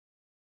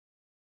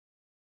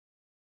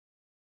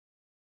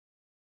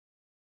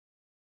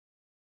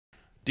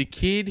The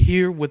kid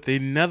here with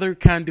another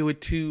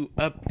Conduit 2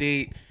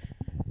 update.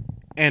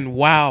 And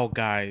wow,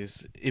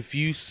 guys, if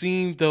you've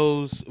seen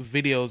those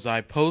videos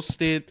I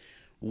posted,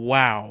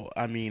 wow.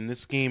 I mean,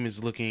 this game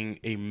is looking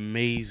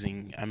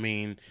amazing. I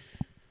mean,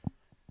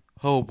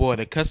 oh boy,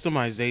 the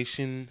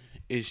customization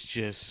is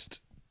just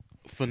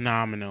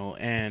phenomenal.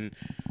 And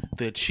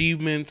the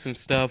achievements and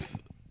stuff,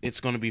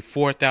 it's going to be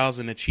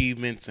 4,000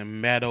 achievements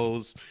and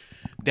medals.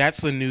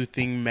 That's a new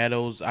thing,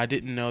 medals. I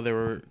didn't know there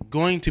were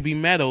going to be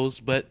medals,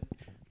 but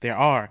there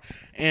are.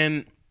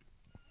 And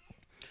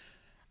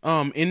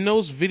in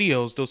those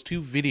videos, those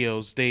two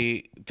videos,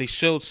 they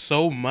showed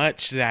so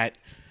much that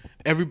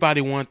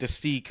everybody wanted to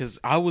see, because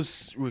I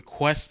was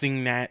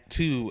requesting that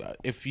too.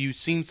 If you've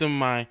seen some of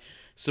my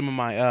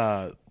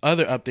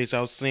other updates, I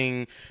was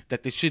saying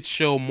that they should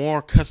show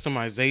more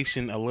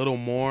customization, a little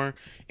more.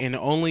 And the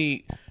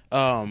only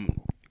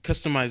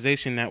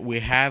customization that we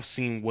have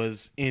seen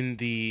was in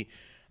the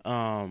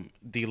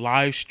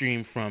live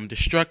stream from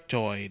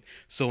Destructoid.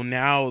 So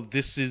now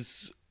this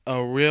is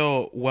a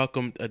real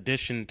welcome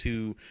addition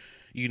to,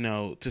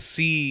 to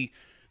see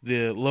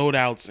the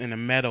loadouts and the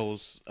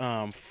medals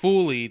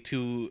fully,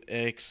 to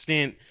an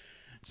extent,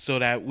 so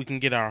that we can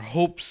get our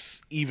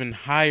hopes even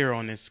higher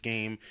on this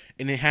game.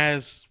 And it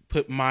has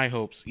put my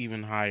hopes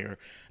even higher.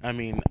 I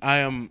mean,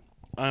 I'm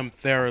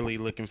thoroughly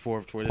looking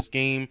forward for this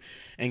game.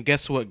 And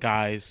guess what,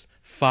 guys?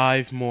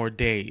 5 more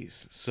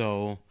days.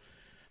 So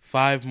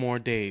 5 more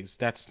days.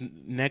 That's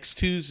next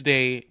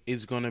Tuesday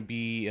is going to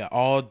be an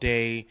all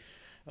day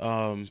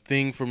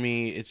thing for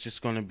me. It's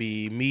just going to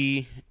be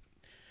me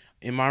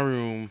in my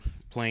room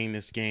playing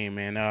this game.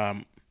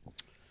 And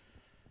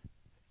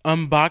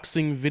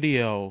unboxing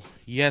video.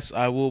 Yes,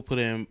 I will put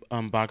in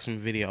unboxing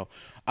video.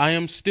 I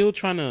am still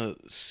trying to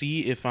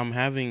see if I'm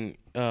having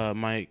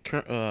my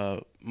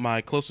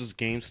closest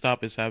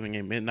GameStop is having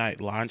a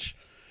midnight launch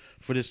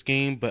for this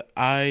game, but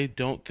I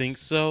don't think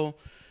so.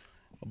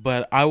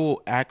 But I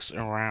will ask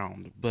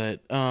around.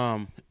 But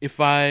if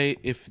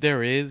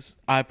there is,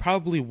 I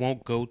probably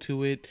won't go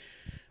to it,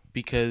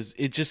 because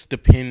it just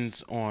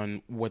depends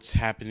on what's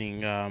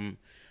happening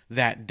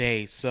that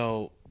day.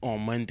 So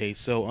on Monday.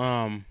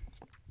 So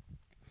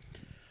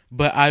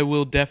but I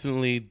will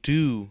definitely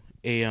do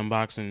a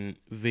unboxing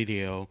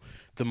video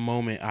the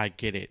moment I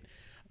get it.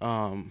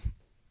 I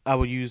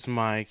will use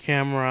my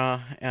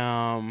camera.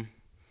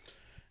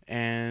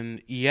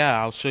 And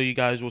yeah, I'll show you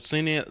guys what's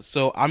in it.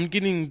 So I'm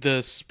getting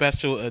the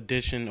special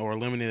edition or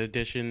limited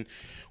edition,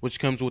 which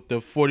comes with the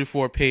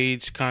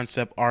 44-page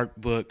concept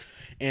art book.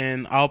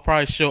 And I'll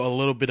probably show a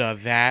little bit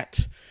of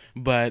that,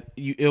 but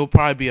it'll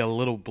probably be a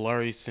little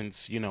blurry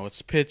since,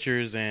 it's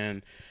pictures.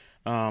 And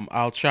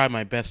I'll try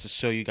my best to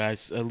show you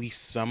guys at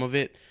least some of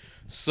it.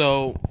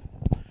 So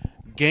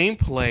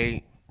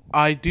gameplay,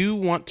 I do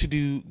want to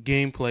do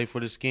gameplay for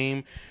this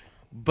game.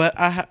 But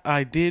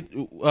I did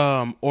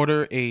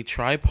order a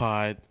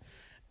tripod,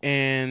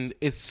 and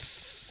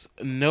it's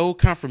no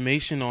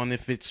confirmation on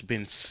if it's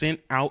been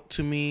sent out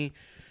to me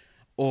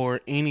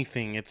or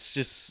anything. It's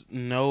just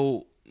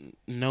nothing.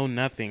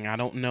 I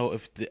don't know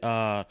if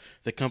the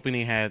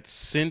company had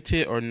sent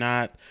it or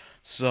not.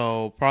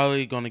 So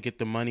probably gonna get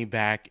the money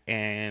back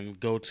and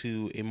go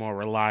to a more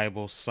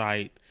reliable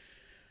site.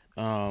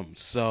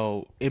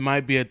 So it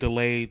might be a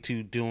delay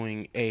to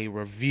doing a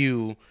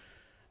review.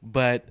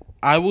 But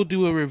I will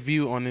do a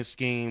review on this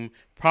game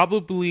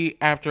probably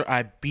after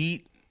I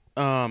beat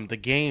the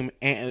game,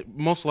 and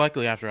most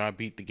likely after I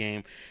beat the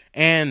game,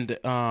 and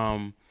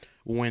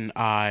when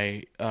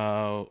I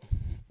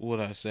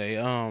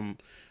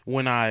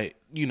when I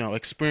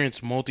experience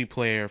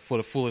multiplayer for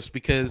the fullest,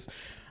 because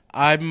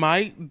I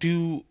might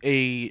do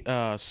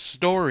a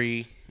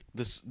story,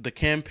 the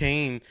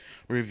campaign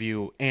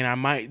review, and I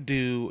might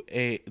do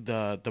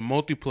the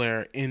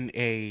multiplayer in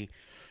a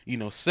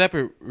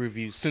separate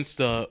review, since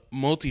the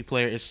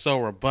multiplayer is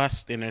so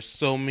robust and there's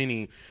so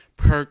many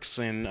perks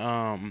and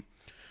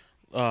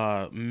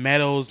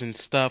medals and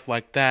stuff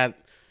like that.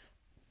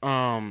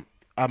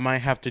 I might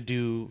have to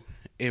do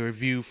a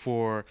review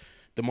for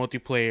the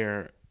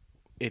multiplayer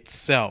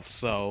itself.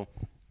 So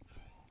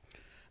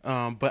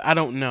but I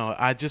don't know.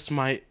 I just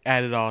might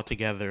add it all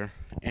together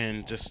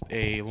in just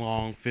a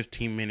long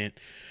 15-minute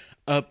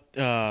not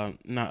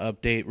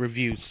update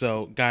review.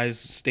 So guys,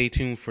 stay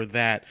tuned for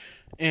that.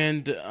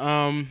 And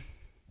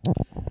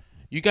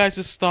you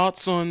guys'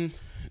 thoughts on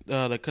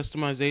the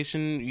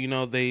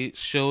customization? They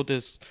showed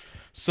us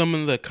some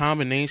of the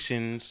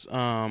combinations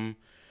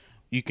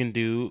you can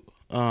do.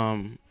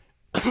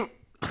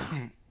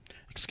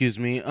 Excuse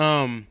me.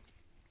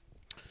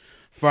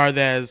 Far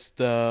as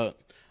the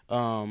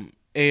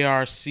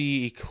ARC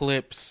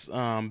Eclipse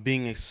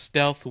being a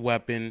stealth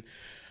weapon.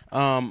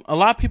 A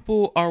lot of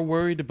people are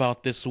worried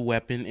about this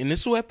weapon, and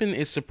this weapon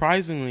is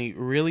surprisingly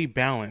really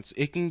balanced.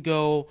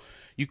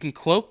 You can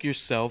cloak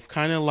yourself,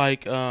 kind of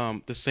like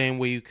the same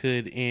way you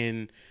could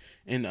in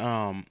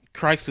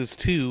Crysis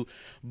 2,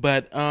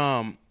 but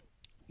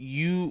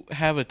you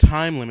have a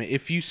time limit.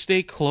 If you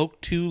stay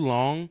cloaked too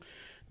long,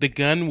 the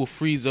gun will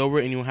freeze over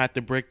and you'll have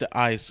to break the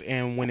ice.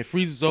 And when it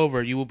freezes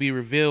over, you will be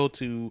revealed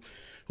to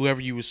whoever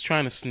you was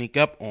trying to sneak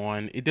up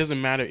on. It doesn't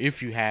matter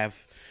if you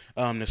have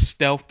the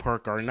stealth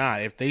perk or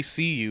not. If they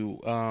see you,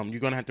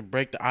 you're gonna have to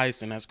break the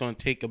ice, and that's gonna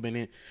take a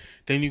minute.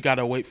 Then you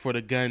gotta wait for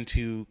the gun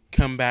to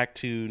come back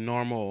to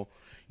normal,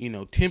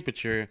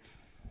 temperature.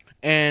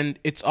 And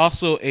it's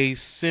also a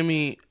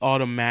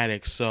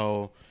semi-automatic,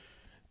 so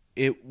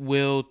it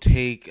will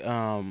take.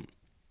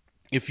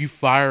 If you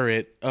fire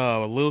it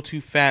a little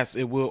too fast,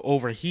 it will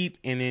overheat,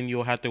 and then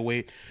you'll have to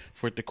wait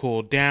for it to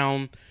cool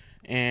down,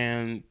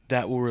 and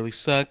that will really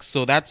suck.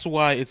 So that's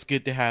why it's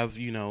good to have,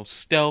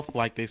 stealth,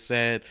 like they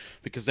said,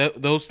 because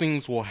those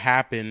things will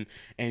happen,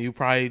 and you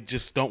probably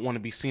just don't want to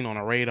be seen on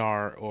a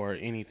radar or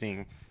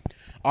anything.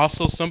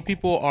 Also, some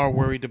people are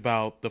worried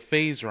about the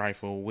phase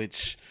rifle,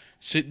 which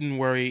shouldn't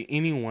worry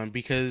anyone,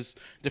 because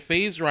the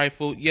phase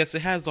rifle, yes,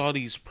 it has all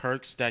these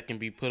perks that can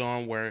be put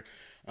on where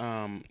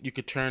you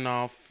could turn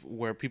off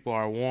where people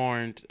are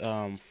warned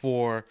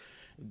for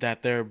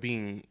that they're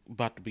being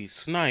about to be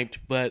sniped,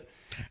 but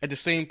at the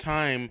same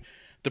time,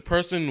 the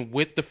person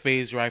with the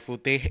phase rifle,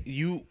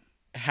 you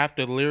have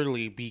to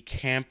literally be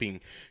camping.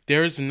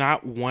 There's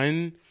not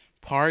one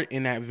part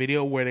in that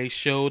video where they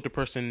showed the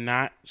person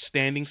not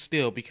standing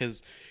still,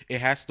 because it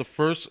has to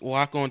first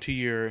lock onto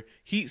your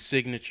heat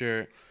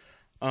signature,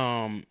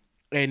 and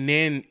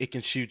then it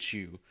can shoot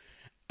you.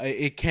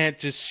 It can't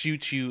just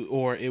shoot you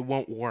or it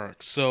won't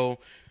work. So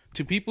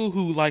to people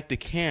who like to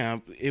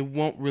camp, it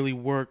won't really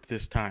work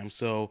this time.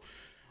 So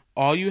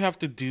all you have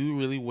to do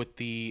really with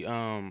the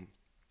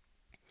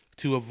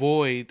to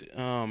avoid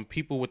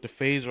people with the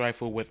phase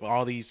rifle with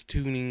all these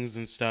tunings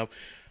and stuff,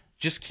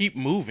 just keep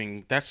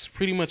moving. That's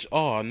pretty much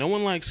all. No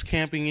one likes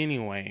camping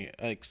anyway,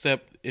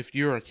 except if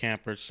you're a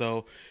camper.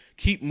 So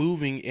keep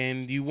moving,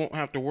 and you won't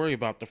have to worry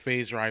about the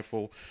phase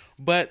rifle.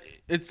 But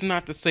it's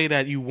not to say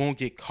that you won't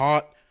get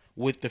caught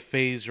with the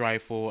phase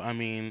rifle.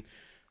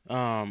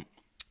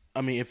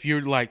 If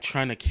you're like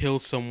trying to kill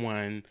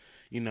someone,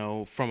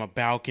 from a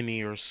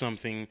balcony or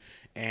something,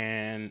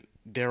 and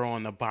they're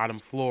on the bottom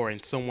floor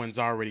and someone's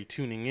already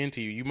tuning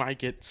into you, you might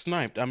get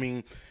sniped.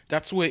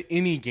 That's with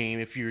any game.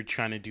 If you're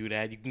trying to do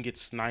that, you can get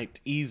sniped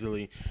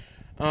easily.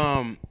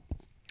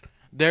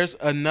 There's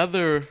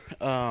another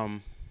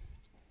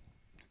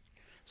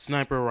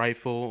sniper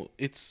rifle.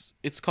 It's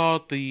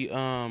called the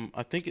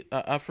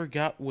I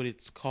forgot what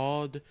it's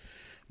called,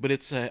 but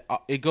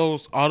it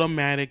goes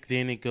automatic,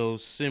 then it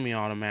goes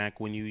semi-automatic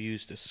when you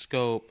use the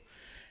scope,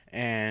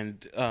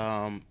 and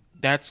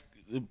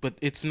but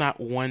it's not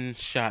one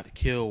shot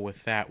kill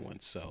with that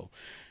one, so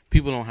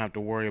people don't have to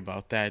worry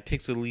about that. It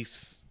takes at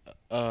least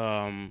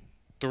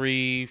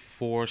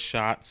 3-4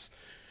 shots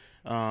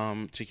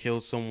to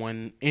kill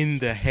someone in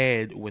the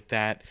head with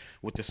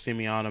the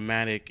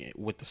semi-automatic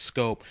with the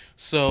scope.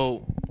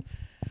 So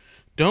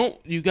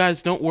you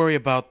guys don't worry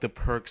about the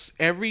perks.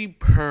 Every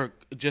perk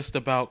just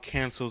about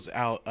cancels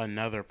out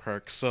another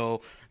perk.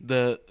 So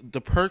the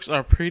perks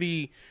are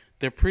pretty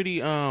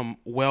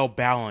well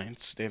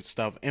balanced and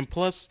stuff. And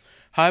plus,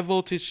 High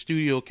Voltage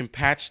Studio can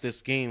patch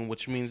this game,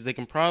 which means they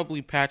can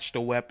probably patch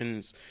the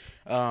weapons,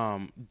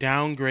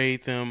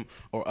 downgrade them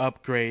or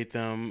upgrade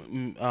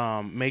them,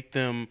 make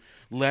them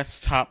less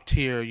top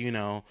tier.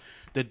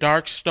 The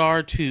Dark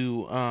Star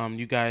 2.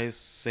 You guys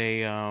say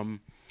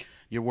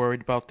you're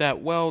worried about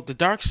that. Well, the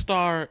Dark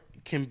Star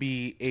can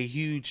be a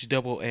huge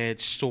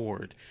double-edged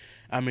sword.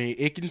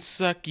 It can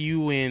suck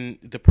you in.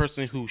 The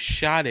person who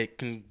shot it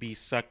can be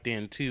sucked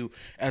in too,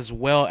 as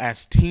well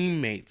as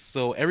teammates.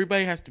 So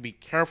everybody has to be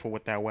careful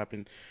with that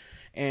weapon.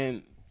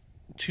 And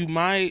to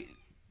my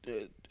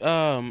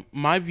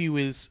view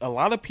is, a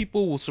lot of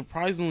people will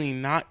surprisingly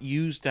not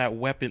use that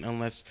weapon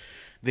unless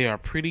they are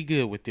pretty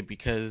good with it,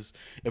 because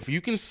if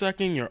you can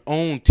suck in your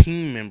own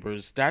team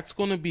members, that's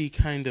going to be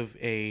kind of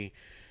a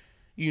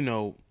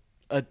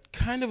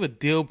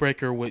deal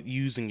breaker with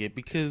using it.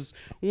 Because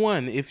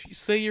one, if you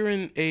say you're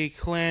in a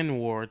clan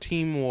war,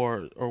 team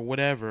war, or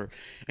whatever,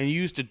 and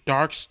you use the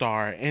Dark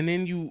Star, and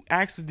then you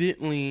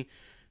accidentally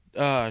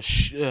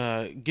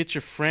get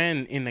your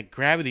friend in the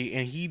gravity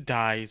and he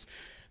dies,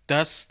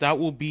 that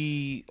will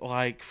be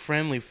like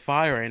friendly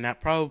fire, and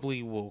that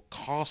probably will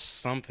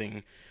cost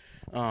something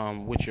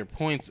with your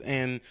points,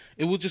 and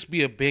it will just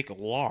be a big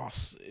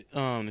loss,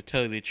 to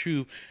tell you the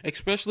truth,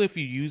 especially if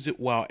you use it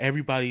while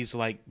everybody's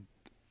like,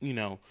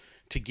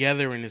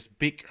 together in this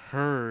big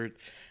herd,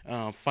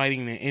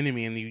 fighting the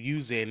enemy, and you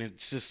use it and it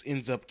just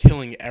ends up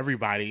killing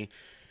everybody.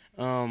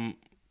 It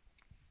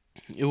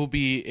will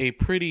be a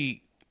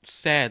pretty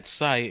sad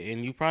sight,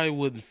 and you probably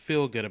wouldn't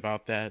feel good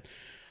about that.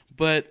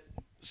 But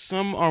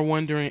some are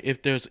wondering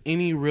if there's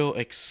any real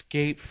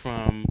escape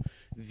from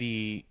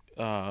the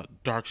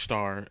Dark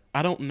Star.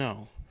 I don't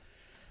know.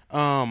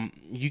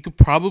 You could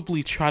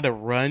probably try to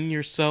run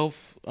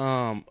yourself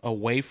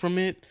away from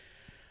it,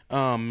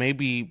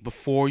 maybe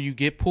before you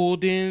get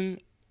pulled in,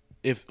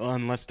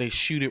 unless they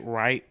shoot it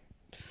right,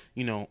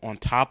 on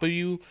top of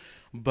you.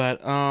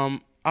 But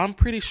I'm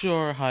pretty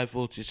sure High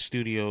Voltage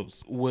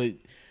Studios would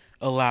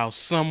allow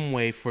some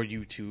way for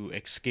you to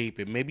escape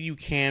it. Maybe you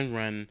can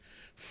run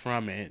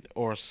from it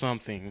or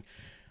something.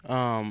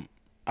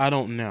 I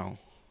don't know.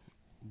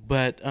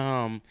 But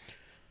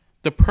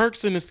the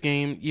perks in this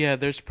game, yeah,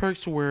 there's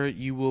perks where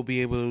you will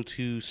be able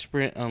to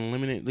sprint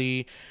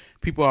unlimitedly.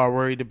 People are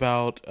worried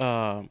about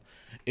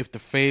if the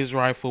phase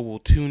rifle will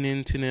tune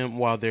into them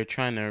while they're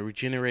trying to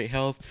regenerate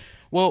health.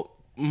 Well,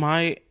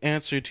 my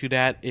answer to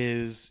that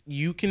is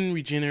you can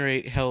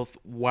regenerate health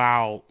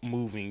while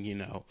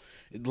moving,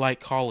 like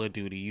Call of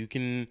Duty. You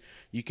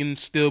can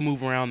still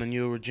move around and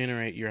you'll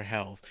regenerate your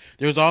health.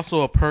 There's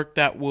also a perk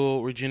that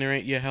will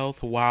regenerate your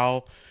health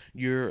while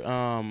you're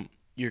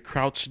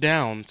crouched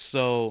down.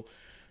 So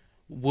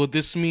will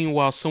this mean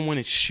while someone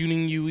is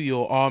shooting you,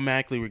 you'll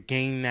automatically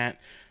regain that?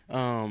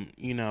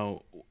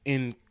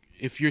 In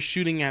if you're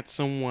shooting at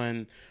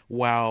someone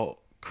while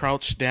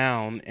crouched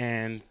down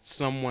and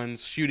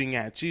someone's shooting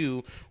at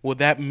you, will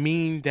that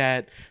mean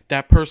that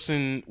that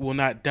person will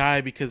not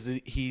die because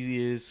he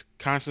is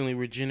constantly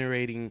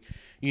regenerating,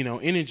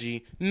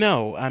 energy?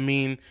 No, I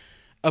mean,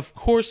 of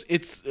course,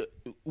 it's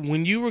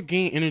when you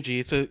regain energy,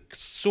 it's a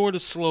sort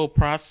of slow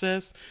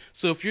process.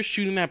 So if you're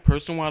shooting that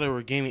person while they're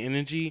regaining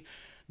energy,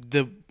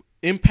 the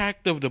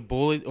impact of the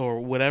bullet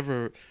or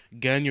whatever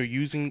gun you're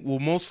using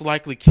will most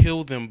likely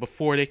kill them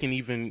before they can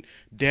even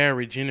dare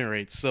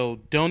regenerate.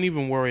 So don't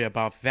even worry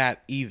about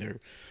that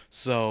either.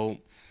 So,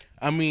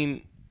 I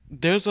mean,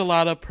 there's a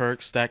lot of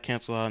perks that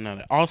cancel out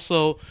another.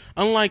 Also,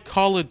 unlike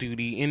Call of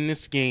Duty, in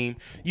this game,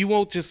 you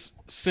won't just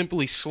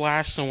simply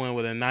slash someone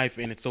with a knife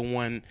and it's a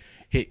one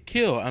hit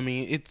kill. I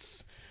mean,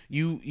 it's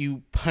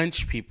you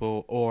punch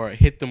people or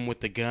hit them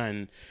with the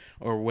gun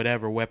or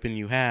whatever weapon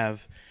you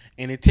have,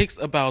 and it takes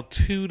about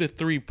 2 to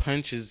 3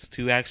 punches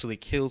to actually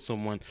kill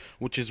someone,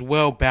 which is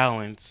well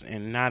balanced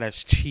and not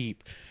as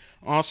cheap.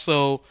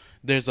 Also,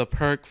 there's a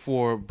perk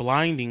for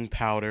blinding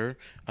powder.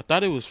 I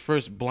thought it was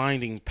first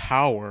blinding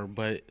power,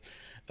 but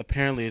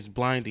apparently it's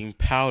blinding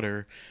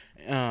powder.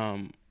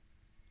 Um,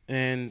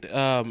 and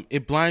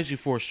it blinds you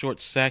for a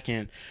short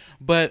second.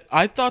 But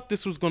I thought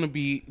this was going to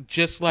be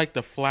just like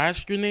the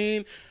flash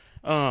grenade,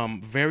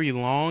 very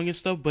long and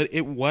stuff, but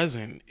it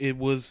wasn't. It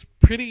was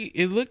pretty.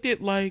 It looked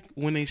at like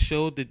when they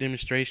showed the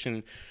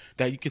demonstration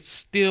that you could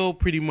still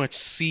pretty much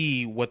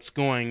see what's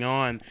going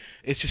on.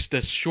 It's just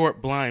a short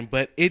blind,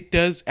 but it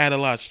does add a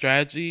lot of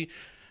strategy.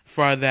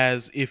 Far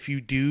as if you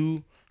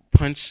do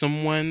punch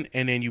someone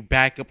and then you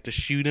back up to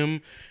shoot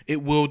him,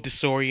 it will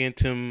disorient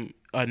him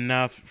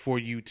enough for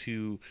you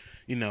to,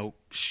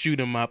 shoot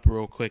him up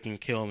real quick and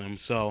kill him.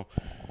 So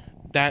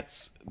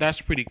that's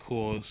pretty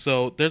cool.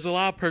 So there's a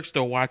lot of perks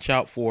to watch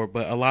out for,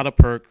 but a lot of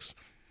perks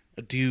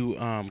do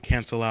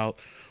cancel out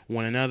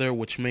one another,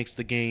 which makes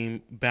the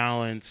game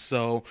balanced.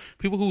 So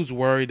people who's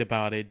worried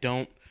about it,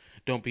 don't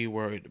be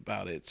worried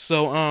about it.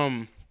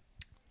 So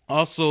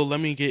also let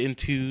me get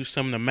into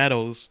some of the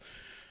medals.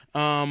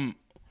 Um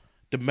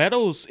the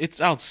medals,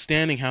 it's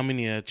outstanding how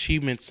many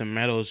achievements and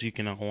medals you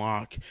can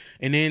unlock.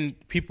 And then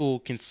people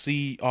can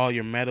see all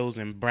your medals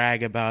and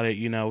brag about it.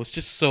 It's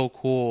just so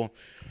cool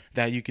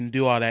that you can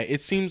do all that.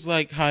 It seems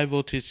like High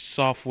Voltage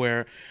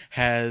Software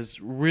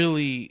has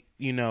really,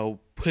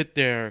 put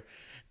their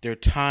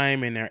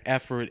time and their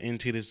effort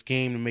into this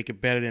game to make it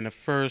better than the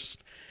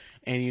first.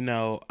 And,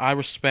 I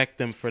respect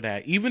them for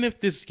that. Even if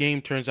this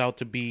game turns out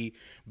to be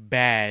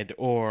bad,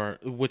 or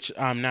which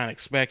I'm not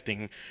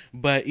expecting,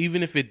 but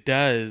even if it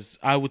does,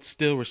 I would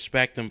still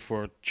respect them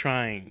for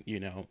trying,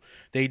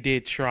 They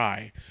did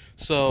try.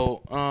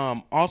 So,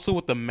 also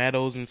with the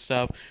medals and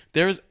stuff,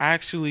 there's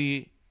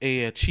actually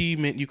a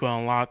achievement you can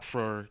unlock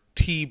for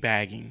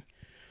teabagging.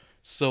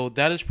 So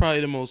that is probably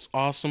the most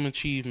awesome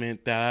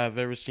achievement that I've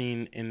ever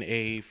seen in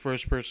a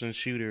first-person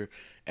shooter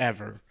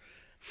ever.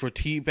 For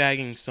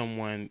teabagging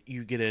someone,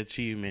 you get an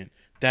achievement.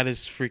 That is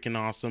freaking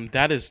awesome.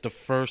 That is the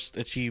first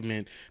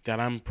achievement that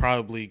I'm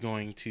probably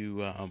going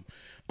to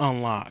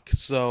unlock.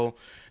 So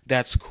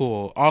that's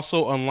cool.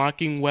 Also,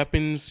 unlocking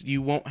weapons,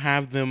 you won't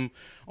have them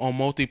on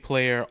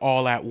multiplayer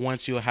all at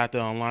once. You'll have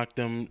to unlock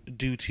them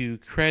due to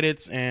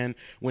credits and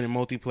when in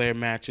multiplayer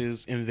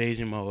matches,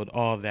 invasion mode,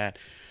 all that.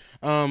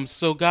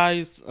 So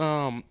guys,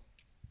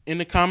 in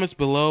the comments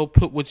below,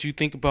 put what you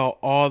think about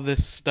all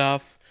this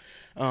stuff,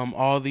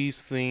 all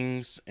these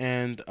things,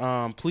 and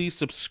please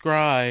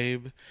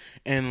subscribe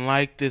and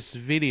like this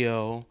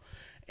video,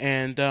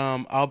 and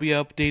I'll be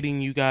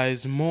updating you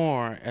guys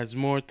more as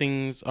more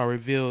things are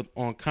revealed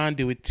on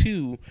Conduit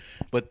 2,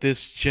 but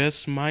this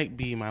just might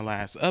be my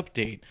last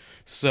update,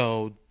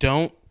 so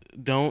don't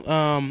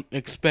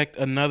expect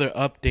another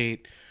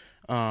update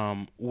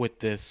with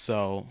this.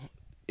 So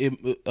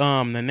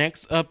the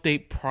next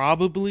update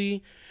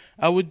probably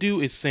I would do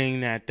is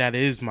saying that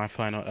is my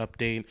final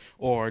update,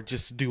 or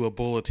just do a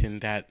bulletin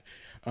that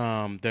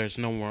there's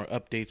no more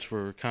updates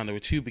for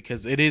Conduit 2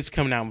 because it is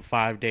coming out in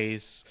 5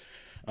 days,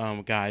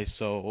 guys.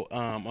 So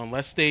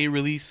unless they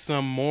release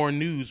some more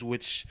news,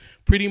 which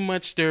pretty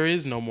much there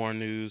is no more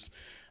news,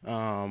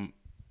 I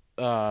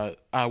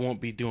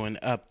won't be doing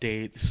an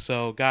update.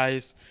 So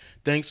guys,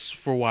 thanks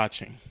for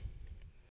watching.